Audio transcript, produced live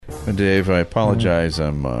Dave, I apologize.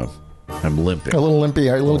 I'm limping. A little limpy,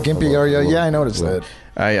 a little gimpy, are you? Yeah, I noticed that.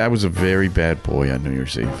 I was a very bad boy on New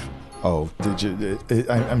Year's Eve. Oh, did you?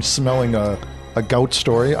 I'm smelling a gout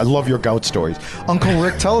story. I love your gout stories. Uncle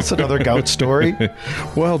Rick, tell us another gout story.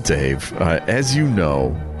 Well, Dave, as you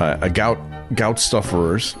know, gout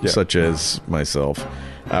sufferers, such as myself,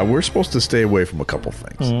 we're supposed to stay away from a couple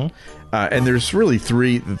things. And there's really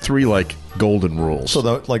three like golden rules. So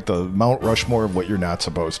the Mount Rushmore of what you're not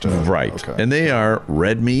supposed to. Right. Okay. And they are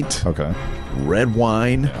red meat, red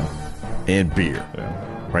wine, and beer. Yeah.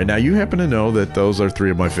 Right now, you happen to know that those are three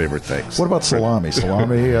of my favorite things. What about salami?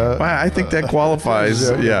 Salami? I think that qualifies.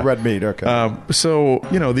 Yeah, red meat. Okay. So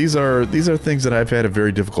these are things that I've had a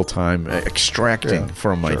very difficult time extracting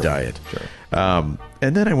from my diet. Sure.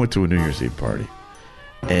 And then I went to a New Year's Eve party,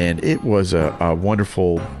 and it was a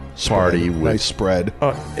wonderful party with nice spread,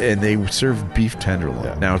 and they serve beef tenderloin.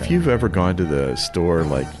 Yeah, now, if you've ever gone to the store,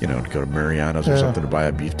 like to go to Mariano's or something to buy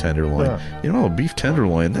a beef tenderloin, a beef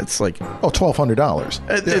tenderloin that's like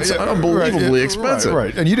 $1,200. It's unbelievably expensive,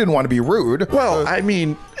 right? And you didn't want to be rude. Well, I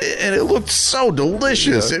mean, and it looked so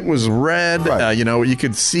delicious. Yeah. It was red. Right. You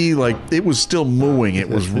could see like it was still mooing. It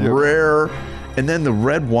was rare. And then the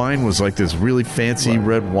red wine was like this really fancy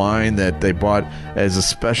red wine that they bought as a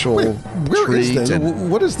special where treat. is this?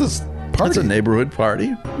 What is this party? It's a neighborhood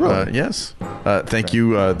party. Really? Yes. Thank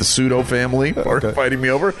you, the Pseudo family, for inviting me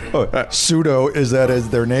over. Pseudo, is that as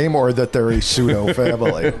their name or that they're a pseudo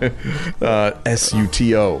family?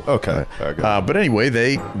 SUTO. Okay. But anyway,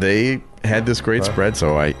 they had this great spread,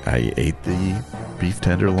 so I ate the beef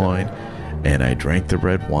tenderloin. And I drank the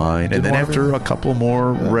red wine, and then after a couple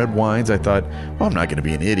more red wines, I thought, well, I'm not going to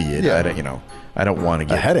be an idiot. Yeah. I don't want to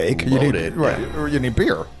get a headache. Loaded. Or you need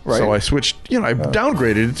beer, right? So I switched. I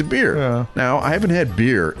downgraded it to beer. Yeah. Now I haven't had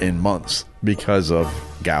beer in months because of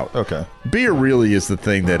gout. Okay. Beer really is the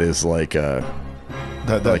thing that is like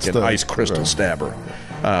that's an ice crystal stabber,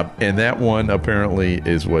 and that one apparently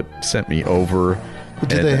is what sent me over.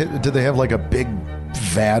 Did they have like a big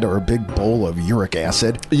vat or a big bowl of uric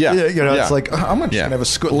acid? Yeah. It's like, I'm just gonna have a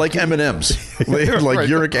scoop, like M&M's, like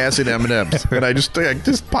uric acid M&Ms, and I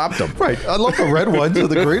just popped them. Right. I love the red ones or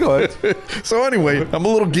the green ones. So anyway, I'm a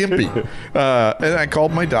little gimpy, and I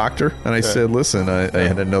called my doctor and I said, "Listen, I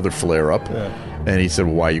had another flare up," and he said,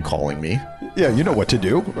 "Well, why are you calling me?" Yeah, you know what to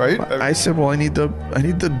do, right? I said, "Well, I need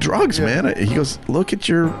the drugs, man." He goes, "Look at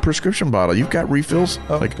your prescription bottle. You've got refills."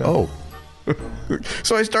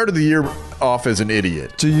 So I started the year off as an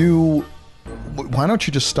idiot. Why don't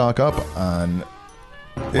you just stock up on?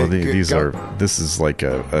 Well, this is like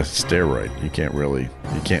a steroid. You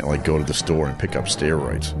can't like go to the store and pick up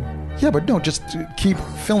steroids. Yeah, but no, just keep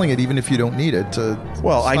filling it even if you don't need it.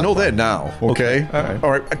 Well, I know that now. Okay. All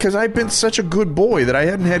right. Because I've been such a good boy that I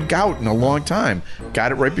hadn't had gout in a long time.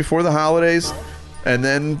 Got it right before the holidays, and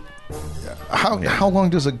then how long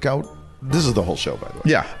does a gout? This is the whole show, by the way.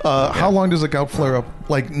 Yeah. How long does a gout flare up?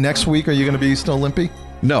 Like next week, are you going to be still limpy?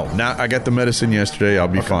 No, I got the medicine yesterday. I'll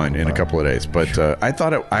be fine in a couple of days. But I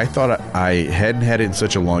thought I hadn't had it in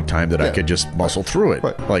such a long time that I could just muscle through it.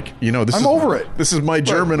 Right. Like I'm over it. This is my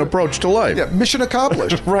German approach to life. Yeah, mission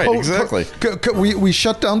accomplished. Right, exactly. We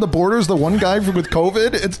shut down the borders. The one guy with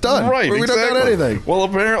COVID, it's done. Right, we don't got anything. Well,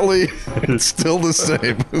 apparently it's still the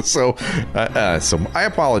same. So I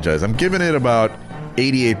apologize. I'm giving it about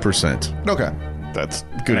 88%. Okay, that's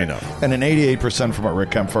good enough. And an 88% from a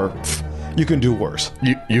Rick Kempfer. You can do worse.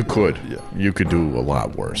 You could. Yeah. You could do a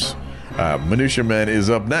lot worse. Minutia Man is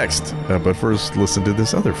up next. But first, listen to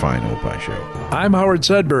this other fine Opie show. I'm Howard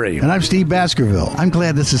Sudbury. And I'm Steve Baskerville. I'm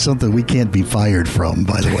glad this is something we can't be fired from,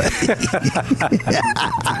 by the way.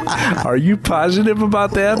 Are you positive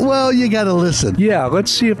about that? Well, you got to listen. Yeah,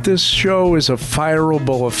 let's see if this show is a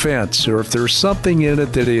fireable offense or if there's something in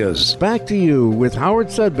it that is. Back to You with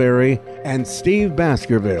Howard Sudbury and Steve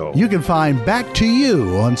Baskerville. You can find Back to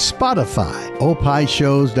You on Spotify,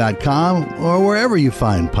 opishows.com, or wherever you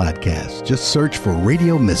find podcasts. Just search for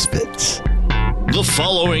Radio Misfits. The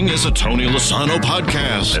following is a Tony Lasano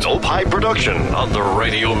podcast, an Opie production on the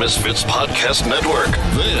Radio Misfits Podcast Network.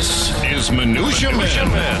 This is Minutia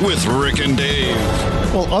Man with Rick and Dave.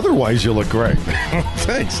 Well, otherwise you look great.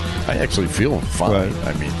 Thanks. I actually feel fine. Right.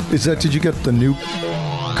 I mean, did you get the new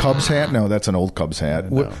Cubs hat? No, that's an old Cubs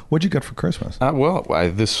hat. No. What'd you get for Christmas?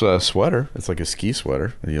 This sweater. It's like a ski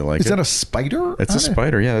sweater. Do you like it? Is that a spider? It's a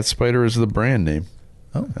spider. Yeah, that spider is the brand name.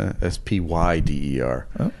 Oh. SPYDER.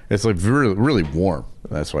 Oh. It's like really, really warm.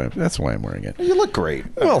 That's why I'm wearing it. You look great.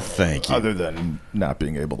 Well, thank you. Other than not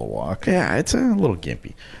being able to walk. Yeah, it's a little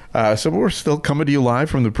gimpy. So we're still coming to you live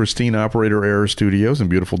from the pristine Operator Error Studios in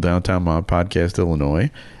beautiful downtown Podcast,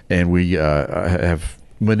 Illinois. And we have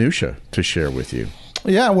minutia to share with you.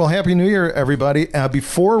 Yeah, well, Happy New Year, everybody.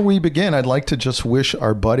 Before we begin, I'd like to just wish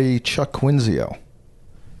our buddy Chuck Quinzio.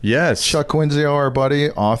 Yes. Chuck Quinzio, our buddy,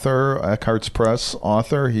 author, Eckhart's Press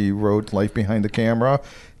author. He wrote Life Behind the Camera,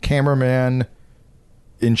 cameraman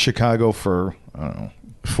in Chicago for, I don't know,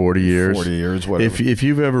 40 years. 40 years, whatever. If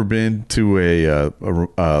you've ever been to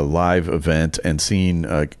a live event and seen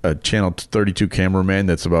a Channel 32 cameraman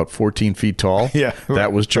that's about 14 feet tall,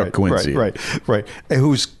 that was Chuck Quincy. Right. And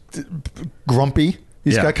who's grumpy.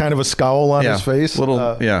 He's got kind of a scowl on his face.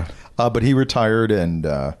 But he retired, and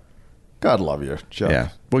God love you, Chuck. Yeah.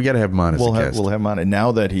 We got to have him on as a guest. We'll have him on. And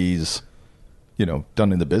now that he's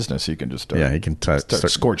done in the business, he can just he can start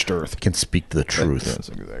scorched earth. He can speak the truth. Yes,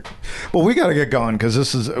 exactly. Well, we got to get going because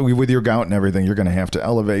this is with your gout and everything. You're going to have to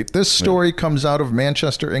elevate. This story comes out of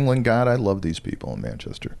Manchester, England. God, I love these people in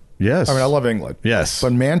Manchester. Yes, I mean I love England. Yes,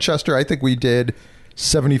 but Manchester, I think we did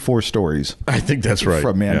 74 stories. I think that's right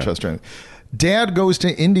from Manchester. Yeah. Dad goes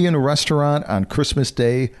to Indian restaurant on Christmas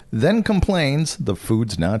Day, then complains the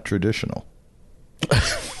food's not traditional.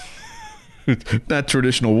 Not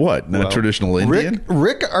traditional what? Not traditional Indian?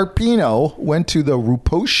 Rick Arpino went to the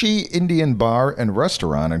Ruposhi Indian Bar and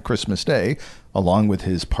Restaurant on Christmas Day, along with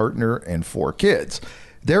his partner and 4 kids.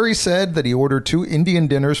 There he said that he ordered 2 Indian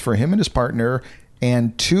dinners for him and his partner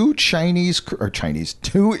and 2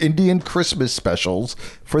 Indian Christmas specials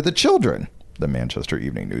for the children, the Manchester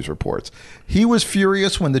Evening News reports. He was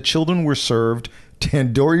furious when the children were served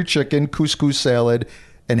tandoori chicken, couscous salad,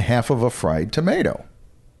 and half of a fried tomato.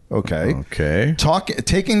 Okay.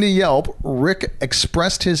 Taking to Yelp, Rick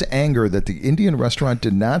expressed his anger that the Indian restaurant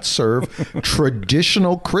did not serve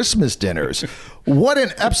traditional Christmas dinners. What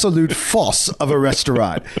an absolute farce of a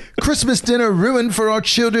restaurant. Christmas dinner ruined for our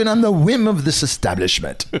children on the whim of this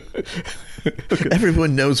establishment.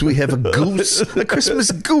 Everyone knows we have a goose, a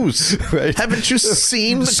Christmas goose. Right. Haven't you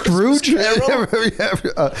seen the Scrooge?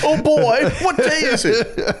 Oh boy, what day is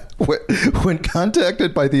it? When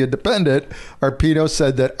contacted by The Independent, Arpino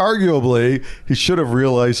said that arguably he should have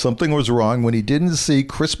realized something was wrong when he didn't see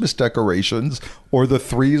Christmas decorations or the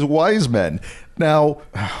 3 wise men. Now,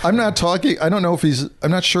 I'm not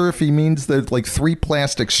sure if he means that like 3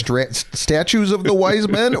 plastic statues of the wise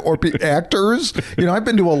men or actors. I've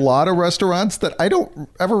been to a lot of restaurants that I don't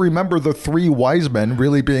ever remember the 3 wise men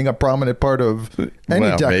really being a prominent part of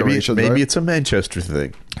any decorations. Maybe it's a Manchester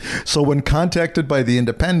thing. So when contacted by The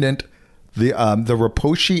Independent, the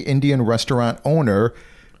Raposhi Indian restaurant owner,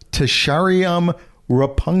 Tashariam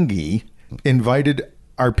Rapungi, invited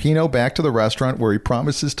Arpino back to the restaurant where he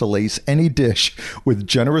promises to lace any dish with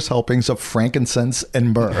generous helpings of frankincense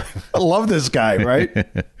and myrrh. I love this guy, right?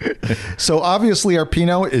 So obviously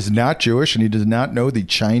Arpino is not Jewish and he does not know the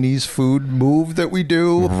Chinese food move that we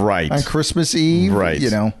do on Christmas Eve. Right.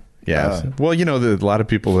 Yeah. Well, a lot of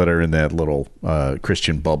people that are in that little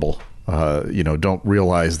Christian bubble, don't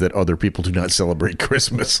realize that other people do not celebrate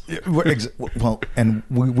Christmas. Well, and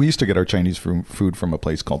we used to get our Chinese food from a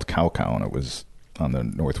place called Cow Cow, and it was on the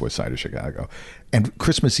northwest side of Chicago, and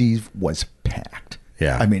Christmas Eve was packed.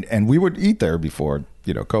 Yeah, I mean, and we would eat there before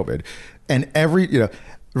COVID, and every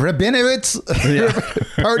Rabinowitz,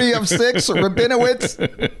 party of 6, Rabinowitz,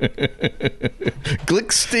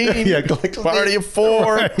 Glickstein, party of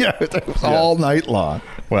 4, all night long.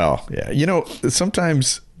 Well,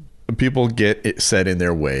 sometimes people get it set in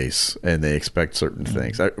their ways and they expect certain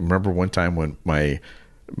things. I remember one time when my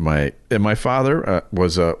father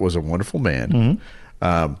was a wonderful man,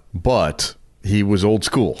 but he was old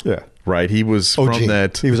school. Yeah. Right. He was OG. from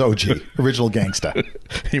that. He was OG, original gangsta.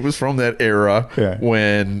 He was from that era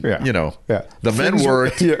when the men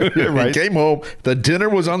worked. Right. He came home. The dinner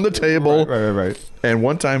was on the table. Right. And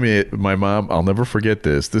one time, my mom, I'll never forget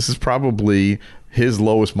this. This is probably his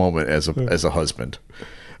lowest moment as a husband.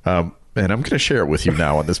 And I'm going to share it with you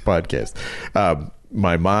now on this podcast.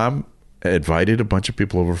 My mom invited a bunch of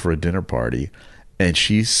people over for a dinner party, and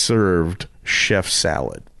she served chef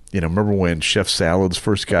salad. Remember when chef salads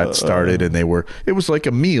first got started, and it was like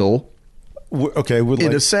a meal. Okay,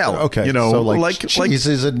 in a salad. Okay, so like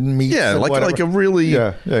cheeses and meats. Yeah, and like a really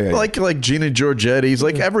like Gina Giorgetti's.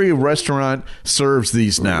 Like every restaurant serves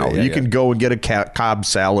these now. You can go and get a Cobb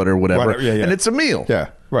salad or whatever, and it's a meal. Yeah,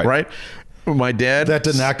 right. My dad... That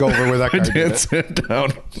did not go over with that guy. My dad sat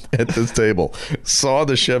down at this table, saw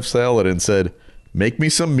the chef salad, and said, "Make me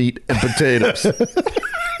some meat and potatoes."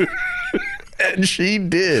 And she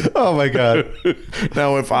did. Oh, my God.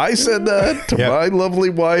 Now, if I said that to my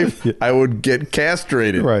lovely wife, I would get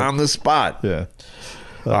castrated on the spot. Yeah.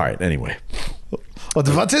 All right, anyway.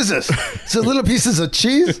 What is this? It's a little pieces of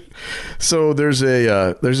cheese. So there's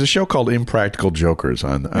a show called Impractical Jokers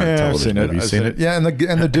on television. Have you seen it? Yeah, and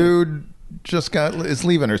the dude just is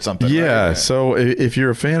leaving or something. Yeah. Right? So if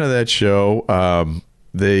you're a fan of that show,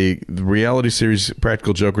 the reality series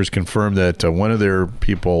Practical Jokers confirmed that one of their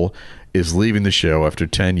people is leaving the show after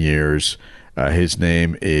 10 years. His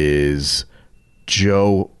name is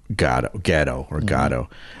Joe Gatto.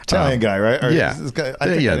 Italian guy, right? Or Yeah. this guy,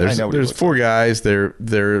 There's four guys. They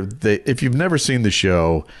if you've never seen the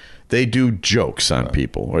show, they do jokes on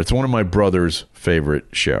people. Or it's one of my brother's favorite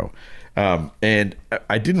show. And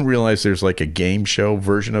I didn't realize there's like a game show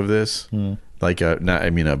version of this, like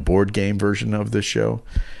a board game version of this show.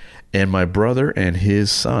 And my brother and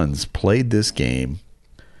his sons played this game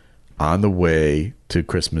on the way to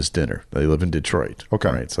Christmas dinner. They live in Detroit. Okay.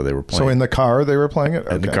 Right. So they were playing. So in the car they were playing it?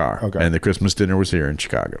 In the car. Okay. And the Christmas dinner was here in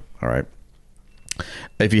Chicago. All right.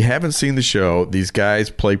 If you haven't seen the show, these guys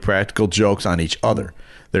play practical jokes on each other.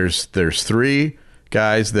 There's three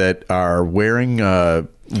guys that are wearing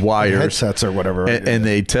wires, headsets or whatever, and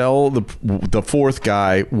they tell the fourth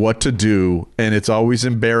guy what to do, and it's always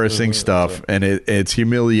embarrassing stuff, and it's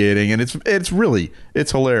humiliating, and it's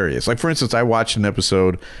hilarious. Like, for instance, I watched an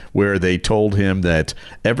episode where they told him that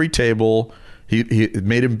every table, he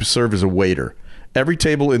made him serve as a waiter. Every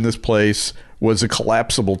table in this place was a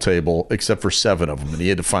collapsible table except for 7 of them, and he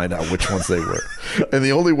had to find out which ones they were. And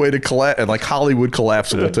the only way to collapse, like Hollywood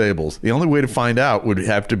collapsible tables, the only way to find out would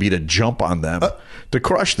have to be to jump on them, to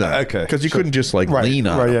crush them. Okay. Because you couldn't just lean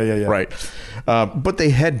on them. Yeah. Right. But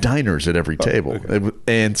they had diners at every table. Okay.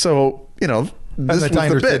 And so, this and the was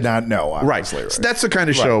diners the bit. did not know, obviously. Right. So that's the kind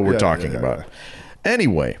of show we're talking about. Right.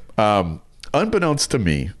 Anyway, unbeknownst to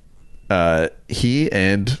me, he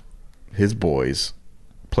and his boys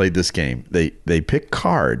played this game. They pick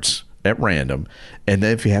cards at random, and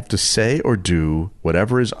then if you have to say or do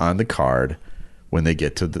whatever is on the card when they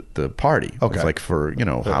get to the party. Okay. It's like for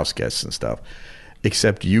house guests and stuff.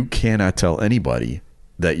 Except you cannot tell anybody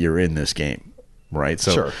that you're in this game, right?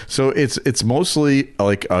 So Sure. So it's mostly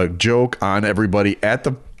like a joke on everybody at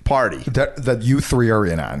the party That you three are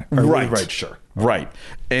in on. Right, sure. Right.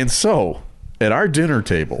 And so at our dinner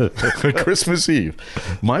table Christmas Eve,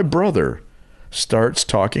 my brother starts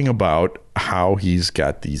talking about how he's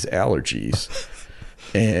got these allergies,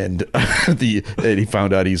 and he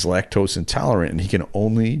found out he's lactose intolerant, and he can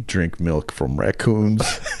only drink milk from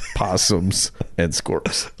raccoons, possums, and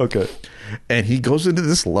squirrels. Okay. And he goes into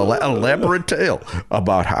this elaborate tale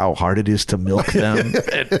about how hard it is to milk them,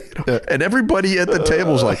 and everybody at the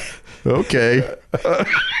table is like, okay, but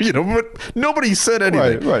nobody said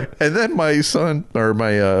anything. Right. And then my son, or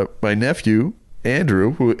my nephew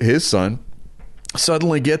Andrew, his son,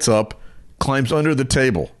 suddenly gets up, climbs under the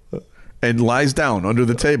table, and lies down under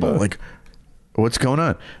the table. Like, what's going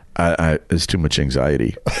on? It's too much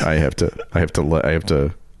anxiety. I have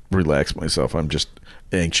to relax myself. I'm just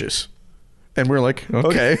anxious. And we're like,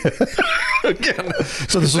 okay. Again.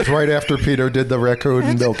 So this was right after Peter did the raccoon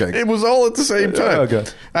and milking. It was all at the same time. Okay.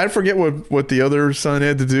 I forget what the other son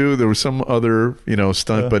had to do. There was some other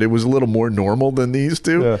stunt, but it was a little more normal than these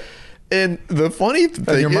two. Yeah. And the funny thing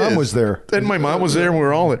And your mom was there. And my mom was there, and we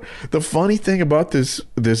were all there. The funny thing about this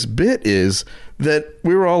bit is that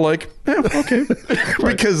we were all like, okay.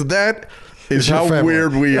 Because that is how family.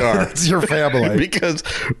 weird we are. It's your family. Because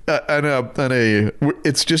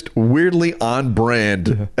it's just weirdly on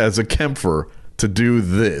brand as a Kempfer to do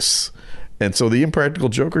this. And so the Impractical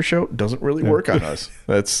Joker show doesn't really work on us.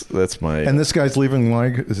 That's my... And this guy's leaving,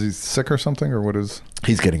 is he sick or something, or what is...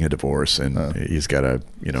 He's getting a divorce, and he's got to,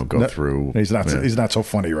 go through... He's not so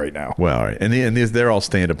funny right now. Well, right. And they're all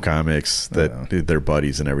stand-up comics that they're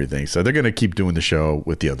buddies and everything. So they're going to keep doing the show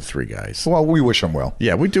with the other 3 guys. Well, we wish him well.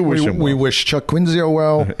 Yeah, we do wish him well. We wish Chuck Quinzio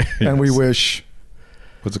well, and we wish...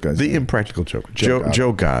 What's the guy's name? The Impractical Joker.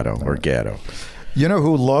 Joe Gatto, or Gatto. You know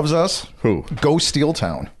who loves us? Who? Go Steel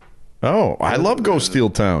Town. Oh, I love Go Steel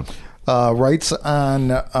Town. Writes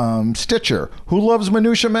on Stitcher. Who loves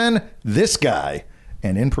Minutia Men? This guy.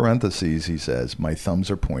 And in parentheses, he says, my thumbs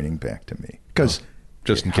are pointing back to me. Because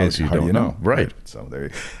just in case you don't know. Right.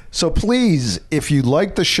 So please, if you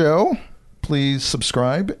like the show, please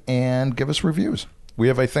subscribe and give us reviews. We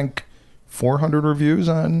have, I think, 400 reviews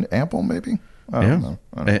on Apple, maybe. I don't know.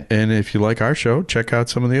 And if you like our show, check out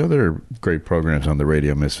some of the other great programs on the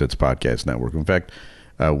Radio Misfits Podcast Network. In fact,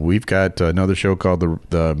 we've got another show called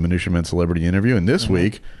the Minutia Men Celebrity Interview. And this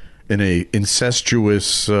week, in a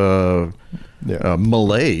incestuous malaise,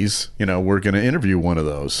 we're going to interview one of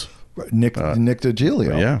those. Nick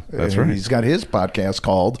DiGilio. Yeah, that's right. He's got his podcast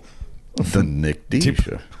called The Nick D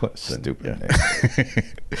Show. What a stupid name.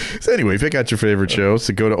 So anyway, pick out your favorite shows.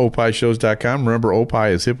 So go to opishows.com. Remember,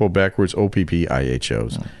 Opie is hippo backwards, OPPIA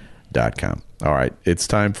shows.com. All right, it's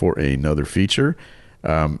time for another feature.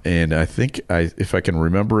 And I think, if I can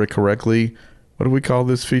remember it correctly, what do we call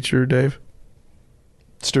this feature, Dave?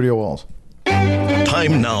 Studio Walls.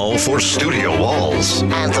 Time now for Studio Walls.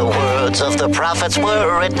 And the words of the prophets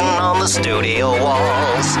were written on the studio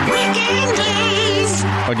walls.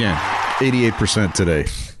 Again, 88% today.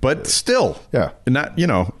 But still, Yeah. not,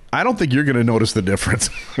 I don't think you're going to notice the difference.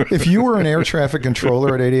 If you were an air traffic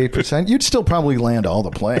controller at 88%, you'd still probably land all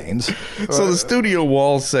the planes. So the Studio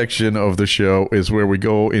Walls section of the show is where we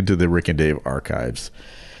go into the Rick and Dave archives.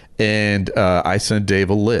 And I sent Dave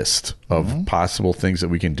a list of possible things that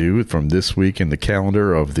we can do from this week in the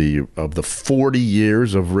calendar of the 40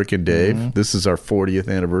 years of Rick and Dave. This is our 40th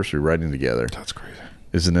anniversary writing together. That's crazy.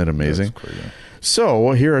 Isn't that amazing? That's crazy.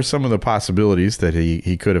 So here are some of the possibilities that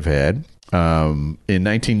he could have had. In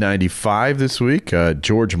 1995 this week,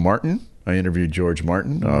 George Martin. I interviewed George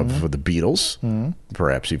Martin of the Beatles.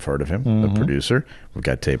 Perhaps you've heard of him, the producer. We've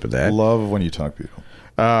got tape of that. Love when you talk people.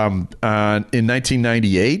 In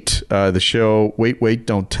 1998, the show Wait,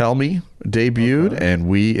 Don't Tell Me debuted, and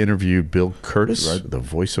we interviewed Bill Curtis, the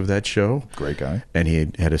voice of that show. Great guy. And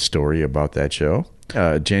he had a story about that show.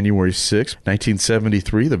 January 6th,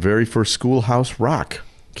 1973, the very first Schoolhouse Rock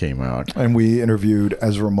came out. And we interviewed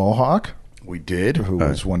Ezra Mohawk, We did. who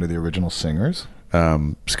was one of the original singers.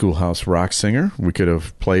 Schoolhouse Rock singer. We could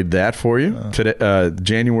have played that for you. Today,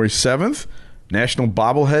 January 7th, National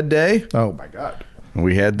Bobblehead Day. Oh, my God.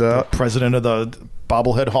 We had the President of the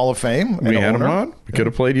Bobblehead Hall of Fame. We had him owner. on. We could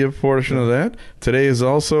have played you a portion of that. Today is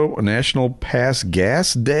also a National Pass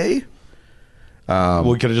Gas Day.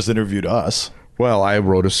 We could have just interviewed us. Well, I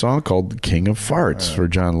wrote a song called King of Farts for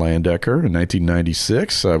John Landecker in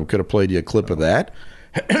 1996. We could have played you a clip of that.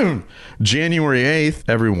 January 8th,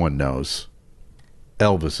 everyone knows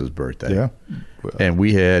Elvis's birthday. Yeah. And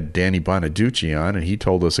we had Danny Bonaducci on, and he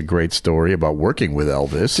told us a great story about working with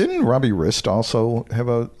Elvis. Didn't Robbie Rist also have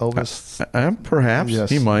a Elvis? Perhaps. Yes.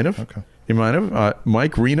 He might have. Okay. He might have.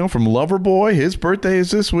 Mike Reno from Loverboy, his birthday is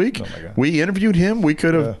this week. Oh, my God. We interviewed him. We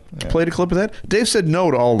could have played a clip of that. Dave said no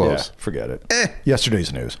to all those. Yeah, forget it.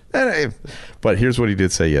 Yesterday's news. But here's what he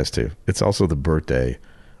did say yes to. It's also the birthday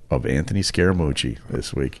of Anthony Scaramucci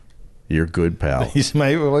this week. Your good pal. He's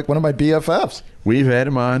like one of my BFFs. We've had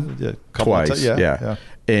him on couple of twice. ti- yeah.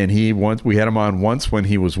 And we had him on once when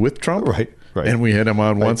he was with Trump. Right. And we had him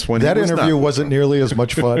on once when that he was interview not. wasn't nearly as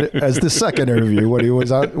much fun as the second interview when he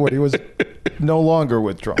was no longer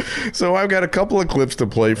with Trump. So I've got a couple of clips to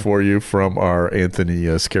play for you from our Anthony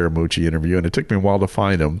Scaramucci interview, and it took me a while to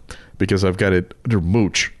find them because I've got it under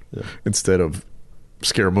Mooch instead of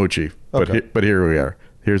Scaramucci. Okay. But here we are.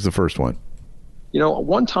 Here's the first one.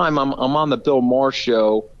 One time I'm on the Bill Maher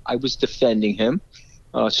show. I was defending him.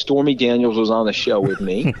 Stormy Daniels was on the show with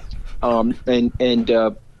me.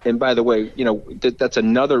 And by the way, that's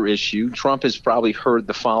another issue. Trump has probably heard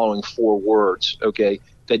the following 4 words, okay,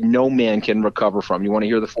 that no man can recover from. You want to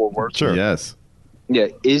hear the 4 words? Sure. Yes. Yeah,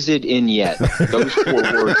 is it in yet? Those 4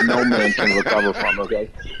 words no man can recover from, okay?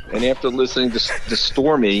 And after listening to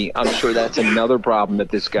Stormy, I'm sure that's another problem that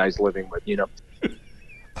this guy's living with,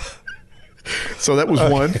 So that was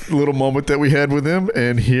one little moment that we had with him,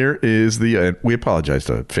 and here is the. We apologize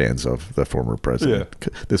to fans of the former president.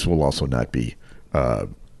 This will also not be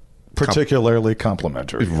Particularly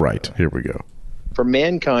complimentary. right. Here we go. For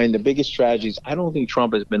mankind, the biggest tragedy is I don't think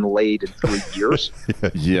Trump has been laid in 3 years.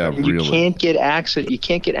 Yeah, And you really. can't get access. You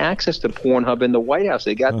can't get access to Pornhub in the White House.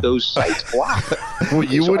 They got those sites blocked. Well,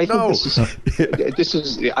 you So would I think know. This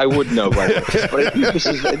is. I would know, right? But I think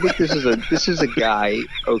this is a guy,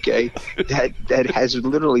 okay, that has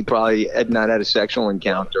literally probably not had a sexual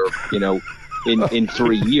encounter, in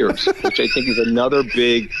 3 years, which I think is another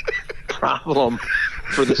big problem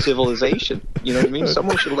for the civilization. You know what I mean?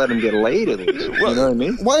 Someone should let him get laid at least. You know what I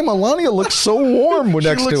mean? Why Melania looks so warm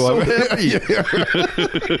next to him?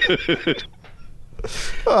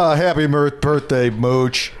 Happy birthday,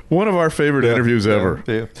 Mooch. One of our favorite interviews ever.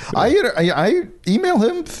 Yeah. I email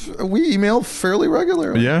him. We email fairly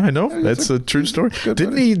regularly. Yeah, I know. That's a true story.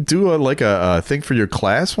 Didn't he do a thing for your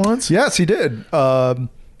class once? Yes, he did.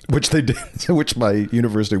 Which they did, which my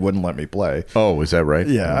university wouldn't let me play. Oh, is that right?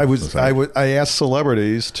 Yeah, I asked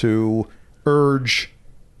celebrities to urge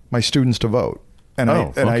my students to vote, and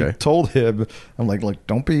I told him, I'm like,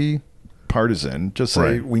 don't be partisan, just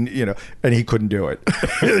say and he couldn't do it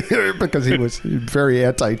because he was very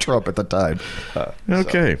anti-Trump at the time.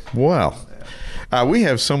 Okay, well, we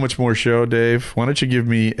have so much more show, Dave. Why don't you give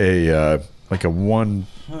me a like a one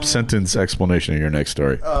sentence explanation of your next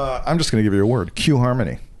story. I'm just going to give you a word. Q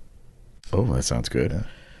harmony. Oh, that sounds good. Yeah.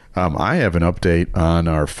 I have an update on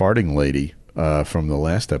our farting lady from the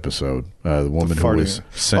last episode. The woman who was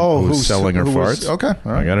selling her farts. Okay.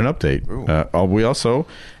 All right. I got an update. We also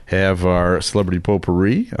have our celebrity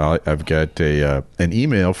potpourri. I've got an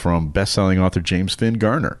email from best-selling author James Finn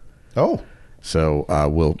Garner. Oh. So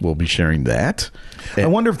we'll be sharing that. I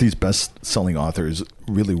wonder if these best-selling authors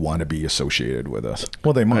really want to be associated with us.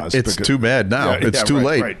 Well, they must. It's too bad now. It's too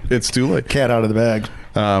late. Right. It's too late. Cat out of the bag.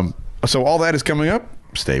 So all that is coming up.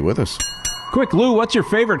 Stay with us. Quick, Lou, what's your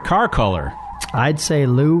favorite car color? I'd say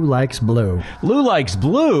Lou likes blue. Lou likes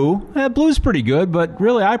blue? Blue's pretty good, but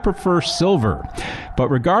really I prefer silver. But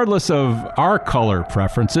regardless of our color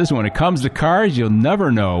preferences, when it comes to cars, you'll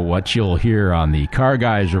never know what you'll hear on the Car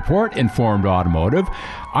Guys Report, Informed Automotive.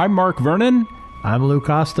 I'm Mark Vernon. I'm Lou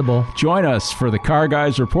Costable. Join us for the Car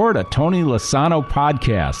Guys Report, a Tony Lasano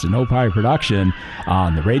podcast, an Opie production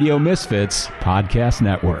on the Radio Misfits Podcast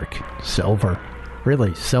Network. Silver.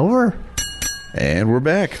 Really? Silver? And we're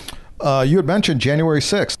back. You had mentioned January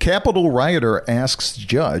 6th. Capitol rioter asks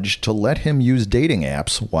judge to let him use dating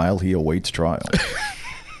apps while he awaits trial.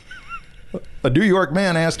 A New York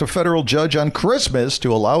man asked a federal judge on Christmas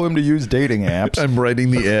to allow him to use dating apps. I'm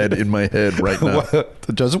writing the ad in my head right now.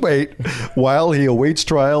 Just wait. While he awaits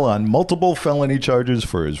trial on multiple felony charges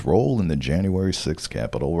for his role in the January 6th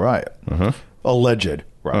Capitol riot. Alleged.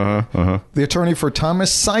 Right. The attorney for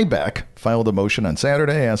Thomas Sybeck filed a motion on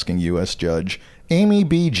Saturday asking U.S. Judge Amy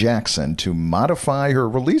B. Jackson to modify her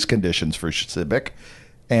release conditions for Sybeck,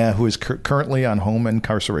 who is currently on home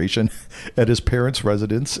incarceration at his parents'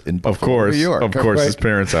 residence in Buffalo, New York. Of course, his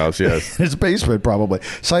parents' house, yes. His basement, probably.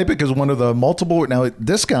 Sybeck is one of the multiple... Now,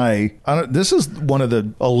 this guy... this is one of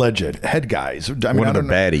the alleged head guys. I mean, one of the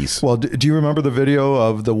baddies. Well, do you remember the video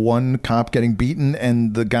of the one cop getting beaten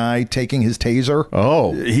and the guy taking his taser?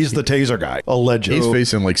 Oh. He's the taser guy. Alleged. He's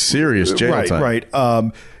facing, like, serious jail time. Right.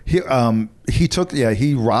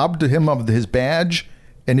 He robbed him of his badge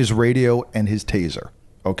and his radio and his taser.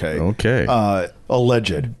 Okay.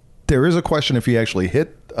 Alleged. There is a question if he actually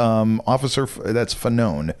hit officer. That's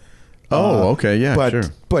Fanone. Okay. Yeah, sure.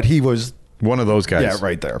 But he was one of those guys. Yeah,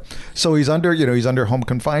 right there. So he's under home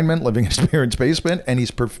confinement, living in his parents' basement, and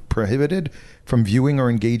he's prohibited from viewing or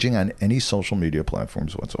engaging on any social media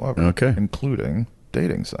platforms whatsoever. Okay. Including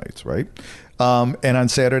dating sites, right? And on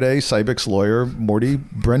Saturday, Sybeck's lawyer, Morty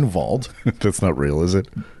Brenwald. That's not real, is it?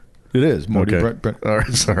 It is. Morty All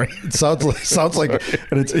right, sorry. It sounds like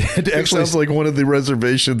and it actually sounds like one of the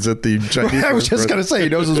reservations at the Chinese. I was just going to say he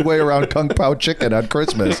knows his way around Kung Pao chicken on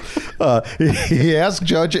Christmas. He asked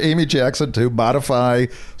Judge Amy Jackson to modify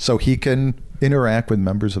so he can interact with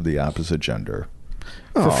members of the opposite gender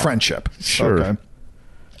for friendship. Sure.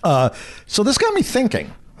 Okay. So this got me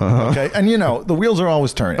thinking. Okay, and the wheels are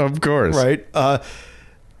always turning. Of course, right?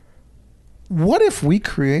 What if we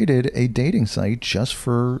created a dating site just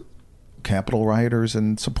for Capitol rioters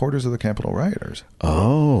and supporters of the Capitol riotors?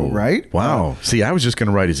 Oh, right! Wow. See, I was just going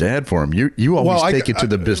to write his ad for him. You always take it to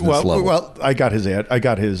the business level. Well, I got his ad. I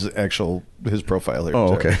got his profile here.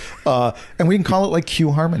 Oh, okay. And we can call it like Q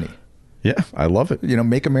Harmony. Yeah, I love it.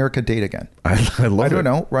 Make America date again. I love it. I don't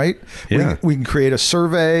know, right? Yeah. We can create a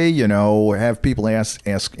survey, have people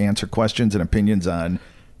answer questions and opinions on,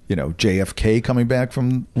 JFK coming back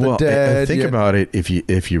from the dead. Think about it.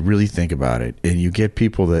 If you really think about it, and you get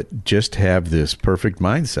people that just have this perfect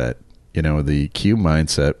mindset, the Q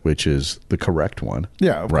mindset, which is the correct one.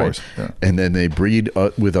 Yeah, of course. Yeah. And then they breed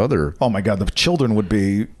with other. Oh my God, the children would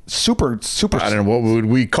be super. I don't know, what would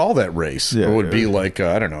we call that race? Yeah, it would be like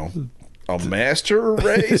I don't know. A master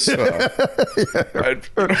race? Right.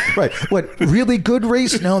 What, really good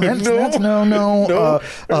race? No, that's no.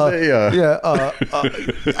 I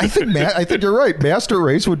think you're right. Master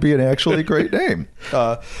race would be an actually great name.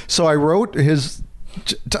 So I wrote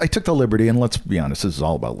I took the liberty, and let's be honest, this is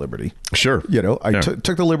all about liberty. Sure. I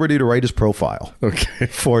took the liberty to write his profile. Okay.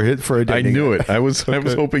 For a dating I knew it. I was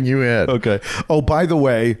hoping you had. Okay. Oh, by the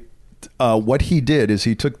way, what he did is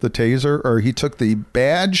he took the taser, or he took the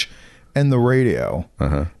badge and the radio,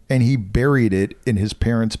 and he buried it in his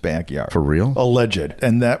parents' backyard. For real? Alleged.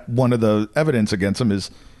 And that one of the evidence against him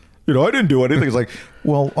is, I didn't do anything. It's like,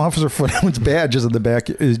 well, Officer Foote's badge is in the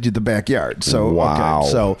backyard. So wow.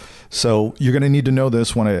 Okay, so you're going to need to know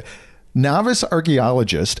this. Novice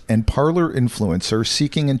archaeologist and parlor influencer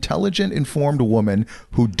seeking intelligent, informed woman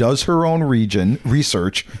who does her own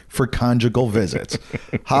research for conjugal visits.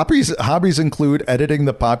 Hobbies include editing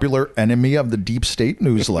the popular Enemy of the Deep State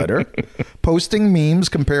newsletter, posting memes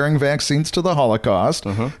comparing vaccines to the Holocaust,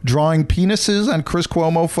 drawing penises on Chris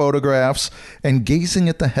Cuomo photographs, and gazing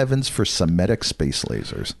at the heavens for Semitic space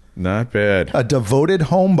lasers. Not bad. A devoted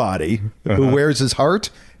homebody who wears his heart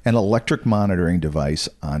an electric monitoring device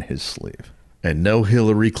on his sleeve. And no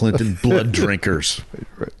Hillary Clinton blood drinkers.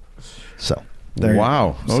 Right. So,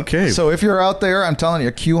 wow. Okay. So if you're out there, I'm telling you,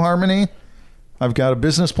 Q Harmony, I've got a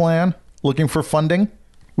business plan looking for funding.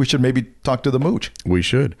 We should maybe talk to the Mooch. We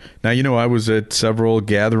should. Now, I was at several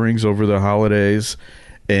gatherings over the holidays,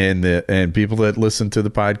 and people that listened to the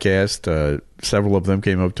podcast, several of them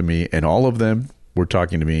came up to me, and all of them were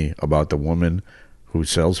talking to me about the woman who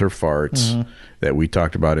sells her farts that we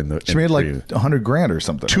talked about in the. She made like $100,000 or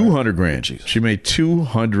something. 200 grand. Jesus. She made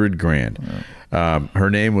 200 grand. Her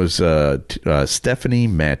name was Stephanie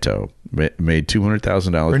Matto. Made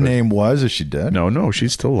 $200,000. Her name was? Is she dead? No,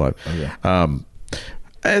 she's still alive. Okay.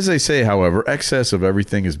 As they say, however, excess of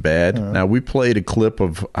everything is bad. Now, we played a clip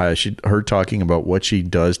of her talking about what she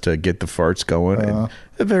does to get the farts going. And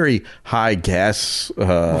a very high gas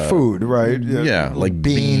food, right? Yeah, like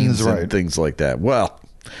beans and things like that. Well,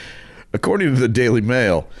 according to the Daily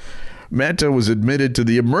Mail, Manta was admitted to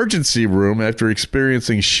the emergency room after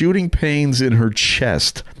experiencing shooting pains in her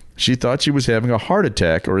chest. She thought she was having a heart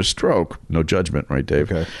attack or a stroke. No judgment, right,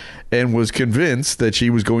 Dave? Okay. And was convinced that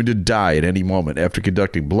she was going to die at any moment. After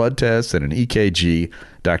conducting blood tests and an EKG,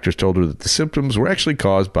 doctors told her that the symptoms were actually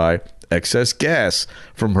caused by excess gas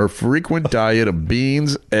from her frequent diet of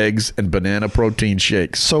beans, eggs, and banana protein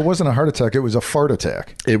shakes. So it wasn't a heart attack, it was a fart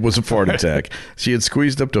attack. It was a fart attack. She had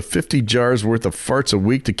squeezed up to 50 jars worth of farts a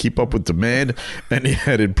week to keep up with demand, and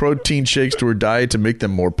added protein shakes to her diet to make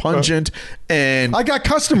them more pungent. And I got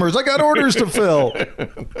customers. I got orders to fill.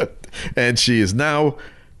 And she is now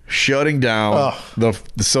shutting down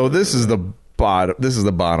so this is the bottom. This is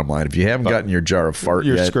the bottom line. If you haven't gotten your jar of fart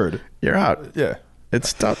you're yet, screwed. You're out. Yeah.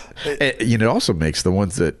 It's tough. It also makes the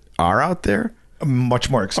ones that are out there much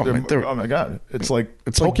more expensive. Oh my God. It's like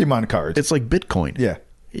Pokemon cards. It's like Bitcoin. Yeah.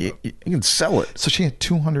 You can sell it. So she had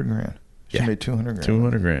 200 grand. She made 200 grand.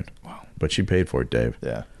 200 grand. Wow. But she paid for it, Dave.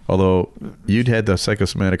 Yeah. Although you'd had the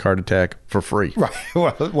psychosomatic heart attack for free. Right.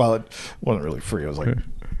 Well, it wasn't really free. It was like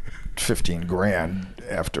 15 grand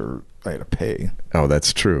after I had to pay. Oh,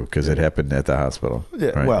 that's true, because it happened at the hospital.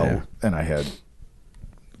 Yeah. Right, well, and I had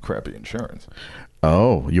crappy insurance.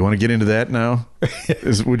 Oh, you want to get into that now?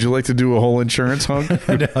 Would you like to do a whole insurance hunk?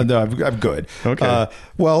 No, I'm good. Okay.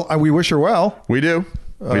 Well, we wish her well. We do.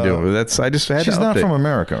 We do. I just had. She's not from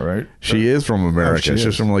America, right? She is from America. She's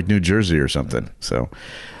just from like New Jersey or something. So,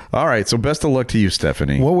 all right. So best of luck to you,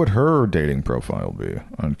 Stephanie. What would her dating profile be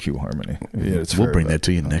on Q Harmony? Yeah, we'll bring that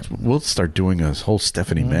to you next. We'll start doing a whole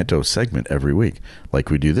Stephanie Matto segment every week,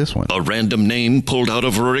 like we do this one. A random name pulled out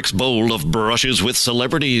of Rick's bowl of brushes with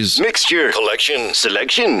celebrities. Mixture, collection,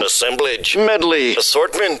 selection, assemblage, medley,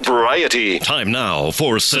 assortment, variety. Time now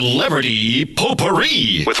for Celebrity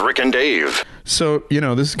Potpourri with Rick and Dave. So, this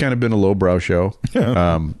has kind of been a lowbrow show,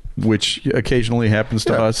 which occasionally happens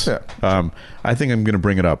to us. Yeah. I think I'm going to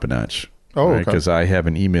bring it up a notch. Oh, okay. Because I have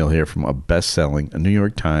an email here from a New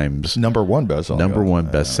York Times number one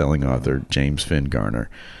best-selling author, James Finn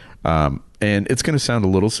Garner. And it's going to sound a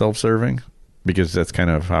little self-serving because that's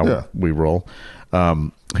kind of how we roll.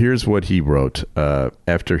 Here's what he wrote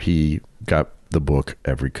after he got the book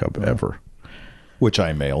Every Cub Ever, which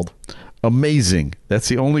I mailed. Amazing. That's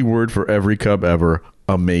the only word for Every Cub Ever.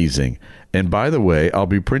 Amazing. And by the way, I'll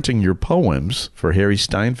be printing your poems for Harry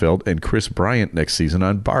Steinfeld and Chris Bryant next season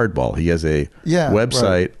on Bardball. He has a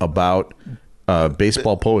website about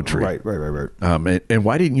baseball poetry. Right. And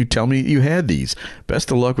why didn't you tell me you had these?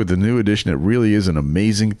 Best of luck with the new edition. It really is an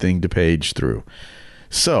amazing thing to page through.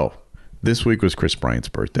 So, this week was Chris Bryant's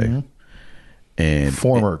birthday. And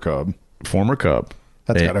Former Cub.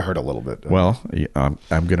 That's got to hurt a little bit. Well, I'm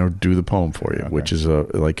going to do the poem for you, which is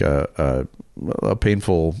a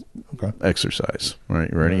painful exercise.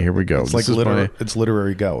 Right, ready? Here we go. It's it's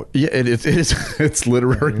literary gout. Yeah, it is. It's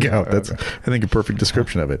literary gout. That's, I think, a perfect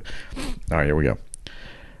description of it. All right, here we go.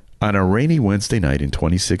 On a rainy Wednesday night in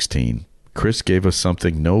 2016, Chris gave us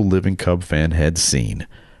something no living Cub fan had seen.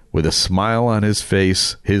 With a smile on his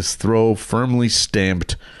face, his throw firmly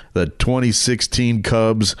stamped the 2016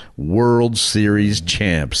 Cubs World Series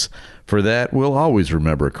champs. For that, we'll always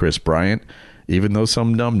remember Chris Bryant, even though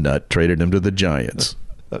some numbnut traded him to the Giants.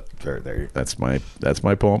 There you go. That's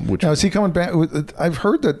my poem. Which Now, is he coming back? I've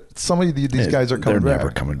heard that some of these guys are coming back. They're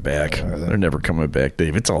never coming back. They're never coming back,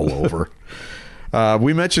 Dave. It's all over.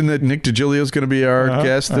 We mentioned that Nick DiGilio is going to be our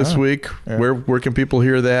guest this week. Yeah. Where can people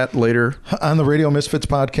hear that later? On the Radio Misfits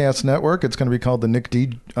Podcast Network. It's going to be called The Nick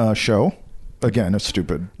D Show. Again, it's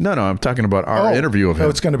stupid. No, I'm talking about our interview of him. Oh,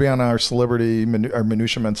 it's going to be on our our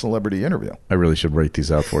Minutia Men celebrity interview. I really should write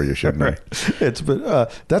these out for you, shouldn't I?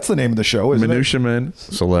 That's the name of the show, isn't Minutia Men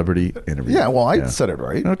celebrity interview. Yeah, well, I said it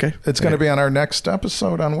right. Okay. It's going to be on our next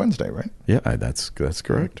episode on Wednesday, right? Yeah, that's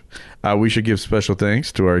correct. We should give special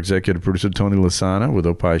thanks to our executive producer, Tony Lasana, with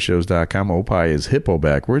opishows.com. Opie is hippo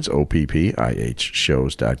backwards, OPPIH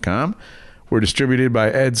shows.com. We're distributed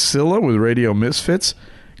by Ed Silla with Radio Misfits.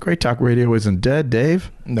 Great Talk Radio isn't dead,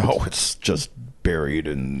 Dave. No, it's just buried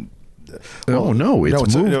in...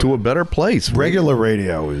 It's moved to a better place. Regular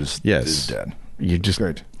radio is dead.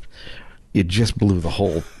 You just blew the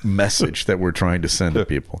whole message that we're trying to send to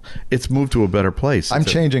people. It's moved to a better place. I'm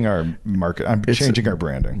changing our market. I'm changing our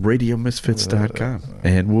branding. RadioMisfits.com.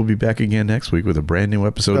 And we'll be back again next week with a brand new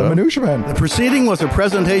episode of Minutia Man. The proceeding was a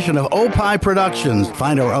presentation of Opie Productions.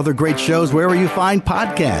 Find our other great shows wherever you find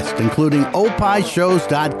podcasts, including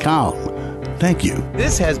opishows.com. Thank you.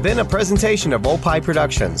 This has been a presentation of Opie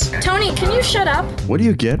Productions. Tony, can you shut up? What do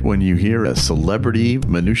you get when you hear a celebrity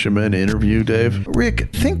Minutia Men interview, Dave?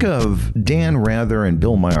 Rick, think of Dan Rather and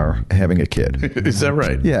Bill Maher having a kid. Is that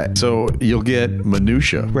right? Yeah. So you'll get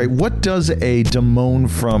minutia. Right. What does a Damone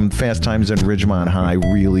from Fast Times at Ridgemont High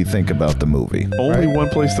really think about the movie? Only one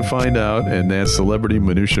place to find out, and that's Celebrity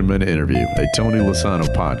Minutia Men Interview, a Tony Lasano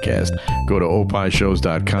podcast. Go to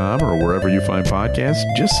opishows.com or wherever you find podcasts.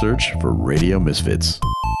 Just search for Radio Misfits.